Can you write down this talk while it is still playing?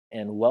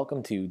and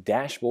welcome to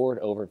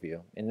Dashboard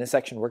Overview. In this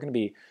section, we're going to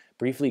be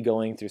briefly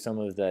going through some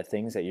of the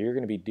things that you're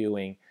going to be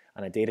doing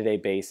on a day-to-day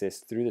basis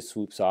through the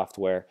Swoop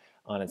software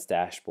on its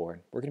dashboard.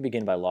 We're going to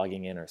begin by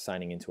logging in or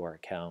signing into our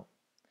account.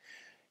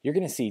 You're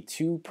going to see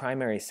two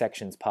primary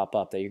sections pop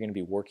up that you're going to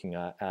be working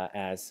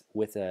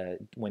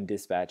when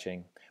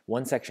dispatching.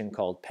 One section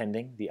called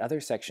Pending, the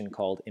other section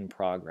called In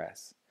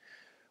Progress.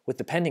 With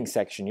the pending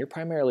section, you're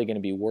primarily going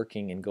to be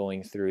working and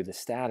going through the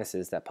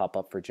statuses that pop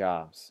up for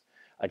jobs.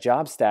 A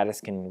job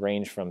status can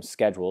range from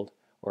scheduled,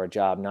 or a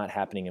job not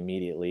happening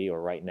immediately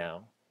or right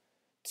now,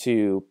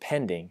 to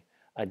pending,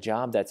 a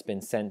job that's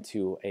been sent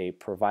to a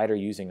provider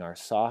using our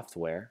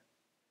software,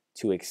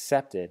 to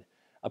accepted,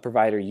 a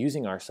provider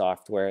using our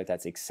software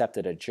that's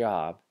accepted a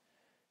job,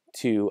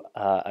 to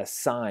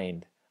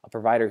assigned, a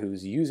provider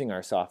who's using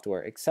our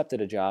software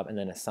accepted a job and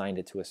then assigned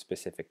it to a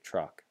specific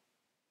truck.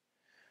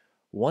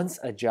 Once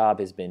a job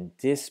has been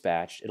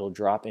dispatched, it'll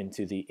drop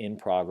into the In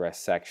Progress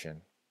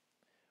section.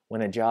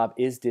 When a job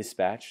is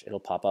dispatched, it'll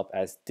pop up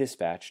as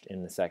dispatched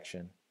in the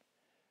section.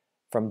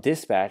 From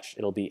dispatched,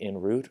 it'll be en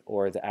route,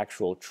 or the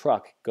actual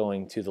truck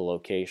going to the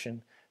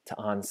location, to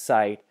on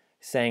site,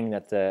 saying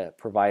that the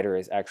provider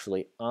is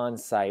actually on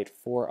site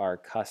for our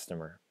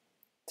customer.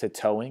 To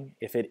towing,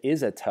 if it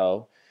is a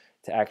tow,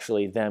 to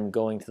actually them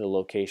going to the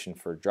location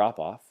for drop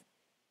off.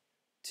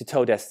 To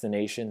tow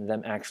destination,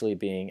 them actually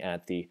being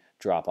at the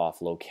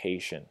drop-off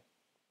location.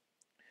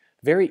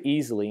 Very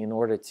easily, in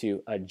order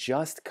to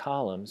adjust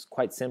columns,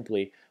 quite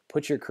simply,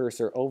 put your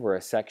cursor over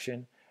a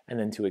section, and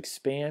then to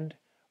expand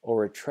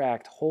or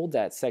retract, hold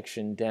that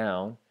section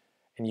down,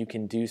 and you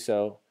can do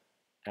so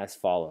as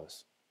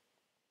follows.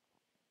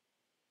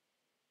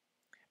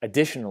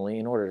 Additionally,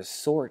 in order to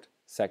sort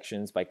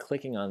sections by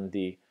clicking on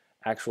the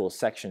actual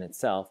section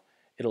itself,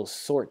 it'll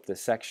sort the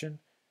section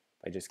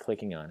by just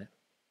clicking on it.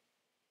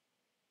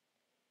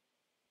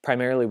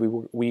 Primarily,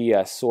 we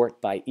sort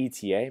by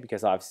ETA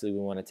because obviously we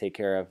want to take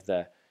care of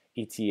the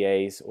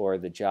ETAs or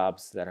the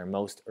jobs that are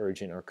most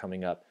urgent or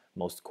coming up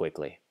most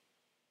quickly.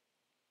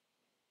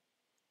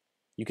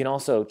 You can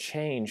also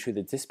change who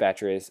the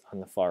dispatcher is on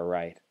the far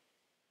right.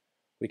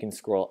 We can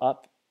scroll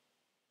up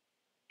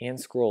and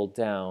scroll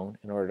down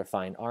in order to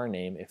find our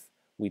name if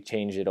we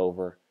change it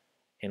over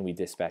and we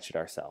dispatch it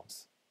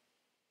ourselves.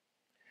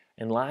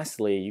 And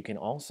lastly, you can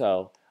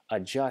also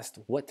adjust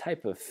what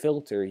type of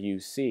filter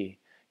you see.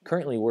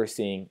 Currently, we're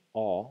seeing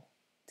all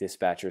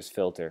dispatchers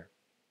filter.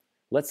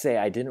 Let's say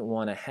I didn't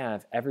want to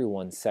have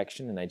everyone's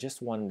section and I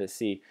just wanted to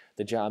see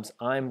the jobs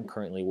I'm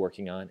currently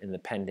working on in the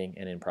pending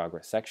and in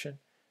progress section.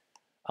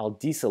 I'll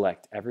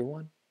deselect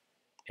everyone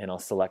and I'll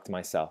select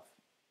myself.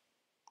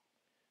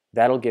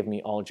 That'll give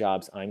me all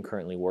jobs I'm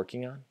currently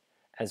working on,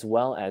 as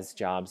well as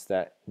jobs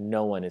that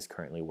no one is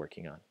currently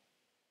working on.